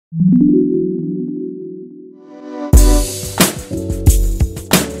All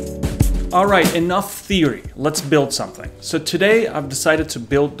right, enough theory. Let's build something. So today I've decided to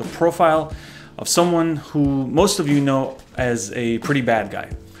build the profile of someone who most of you know as a pretty bad guy.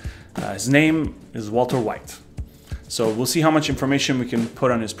 His name is Walter White. So we'll see how much information we can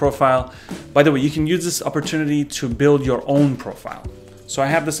put on his profile. By the way, you can use this opportunity to build your own profile. So I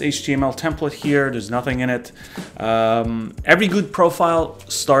have this HTML template here. There's nothing in it. Every good profile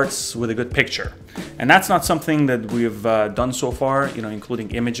starts with a good picture. And that's not something that we've done so far,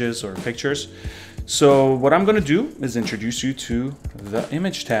 including images or pictures. So what I'm going to do is introduce you to the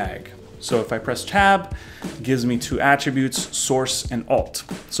image tag. So if I press tab, it gives me two attributes, source and alt.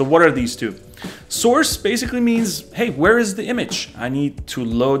 So what are these two? Source basically means, hey, where is the image? I need to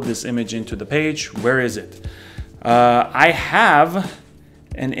load this image into the page. Where is it? I have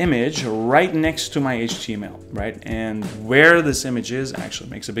an image right next to my HTML, right? And where this image is actually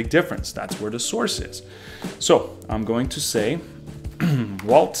makes a big difference. That's where the source is. So I'm going to say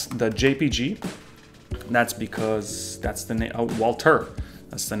walt.jpg. That's because that's the name, Walter.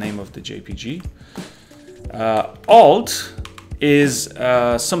 That's the name of the JPG. Alt is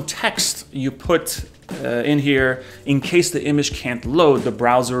some text you put in here in case the image can't load. The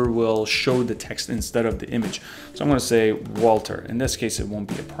browser will show the text instead of the image. So I'm going to say Walter. In this case, it won't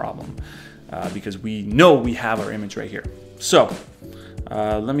be a problem because we know we have our image right here. So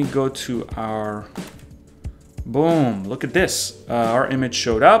let me go to our, boom, look at this. Our image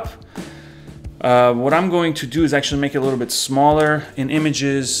showed up. What I'm going to do is actually make it a little bit smaller. In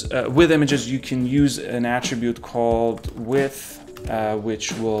images, with images, you can use an attribute called width,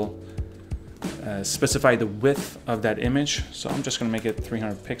 which will specify the width of that image. So I'm just going to make it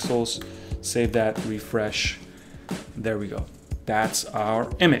 300 pixels. Save that, refresh. There we go. That's our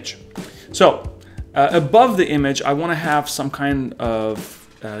image. So above the image, I want to have some kind of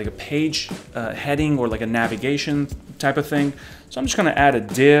like a page heading or like a navigation type of thing. So I'm just going to add a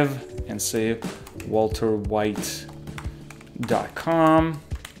div and say walterwhite.com.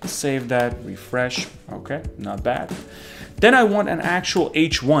 Save that, refresh. Okay, not bad. Then I want an actual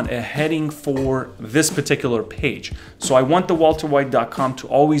H1, a heading for this particular page. So I want the walterwhite.com to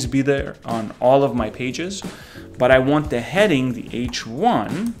always be there on all of my pages, but I want the heading, the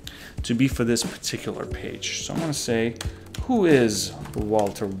H1, to be for this particular page. So I'm going to say, who is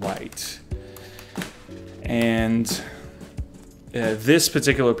Walter White? And this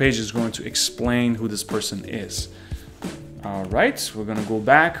particular page is going to explain who this person is. All right, we're going to go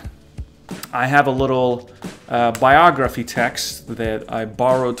back. I have a little biography text that I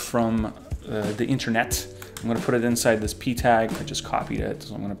borrowed from the internet. I'm going to put it inside this p tag. I just copied it,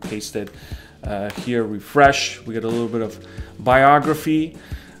 so I'm going to paste it here. Refresh. We get a little bit of biography.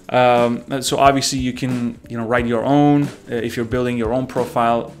 So obviously you can write your own if you're building your own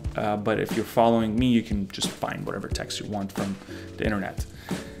profile. But if you're following me, you can just find whatever text you want from the internet.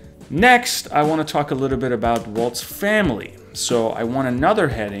 Next, I want to talk a little bit about Walt's family. So I want another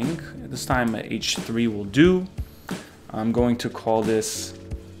heading. This time H3 will do. I'm going to call this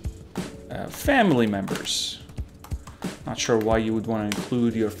family members. Not sure why you would want to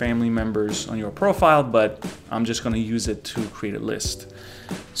include your family members on your profile, but I'm just going to use it to create a list.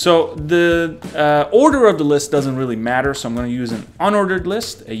 So the order of the list doesn't really matter, so I'm going to use an unordered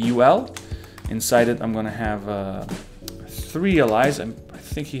list, a UL. Inside it, I'm going to have 3 allies. I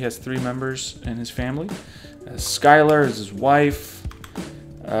think he has 3 members in his family. Skylar is his wife.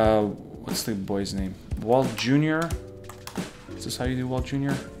 What's the boy's name? Walt Jr. Is this how you do Walt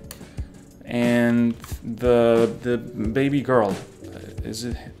Jr.? And the baby girl, is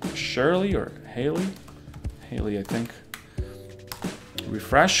it Shirley or Haley? Haley, I think.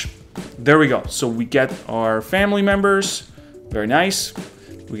 Refresh. There we go. So we get our family members. Very nice.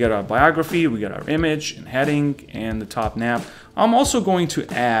 We get our biography, we get our image and heading and the top nav. I'm also going to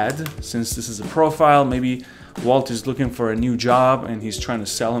add, since this is a profile, maybe Walt is looking for a new job and he's trying to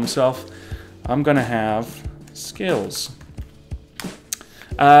sell himself. I'm going to have skills.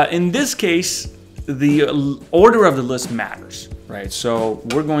 In this case, the order of the list matters, right? So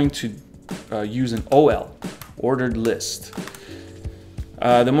we're going to use an OL, ordered list.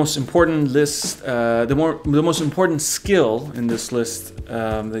 The most important list, the most important skill in this list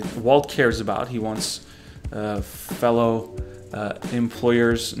that Walt cares about, he wants fellow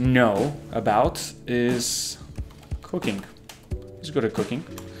employers know about, is cooking. He's good at cooking.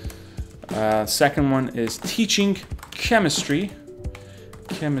 Second one is teaching chemistry.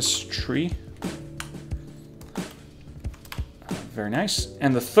 Very nice.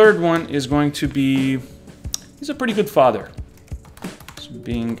 And the third one is going to be, he's a pretty good father. So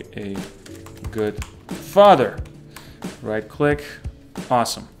being a good father. Right click.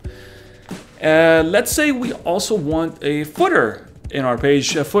 Awesome. Let's say we also want a footer in our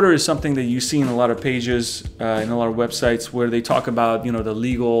page. A footer is something that you see in a lot of pages, in a lot of websites where they talk about, you know, the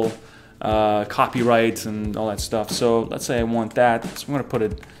legal copyright and all that stuff. So let's say I want that. So I'm going to put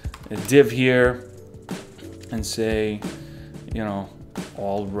a div here and say, you know,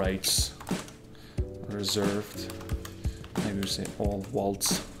 all rights reserved. Maybe we say all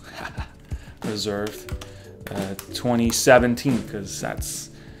waltz reserved. 2017, because that's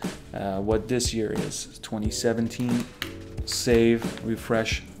what this year is. 2017. Save,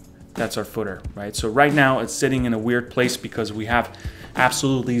 refresh. That's our footer, right? So right now it's sitting in a weird place because we have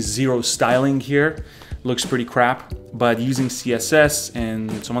absolutely zero styling here. Looks pretty crap, but using CSS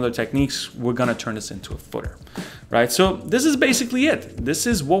and some other techniques, we're gonna turn this into a footer, right? So this is basically it. This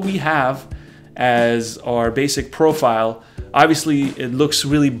is what we have as our basic profile. Obviously, it looks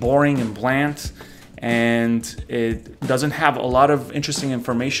really boring and bland, and it doesn't have a lot of interesting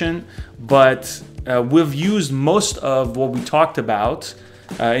information, but we've used most of what we talked about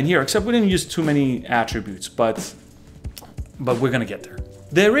in here, except we didn't use too many attributes, but we're gonna get there.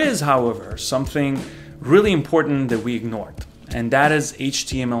 There is, however, something really important that we ignored, and that is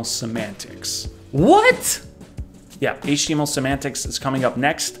HTML semantics. What? Yeah, HTML semantics is coming up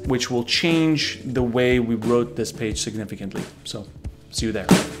next, which will change the way we wrote this page significantly. So, see you there.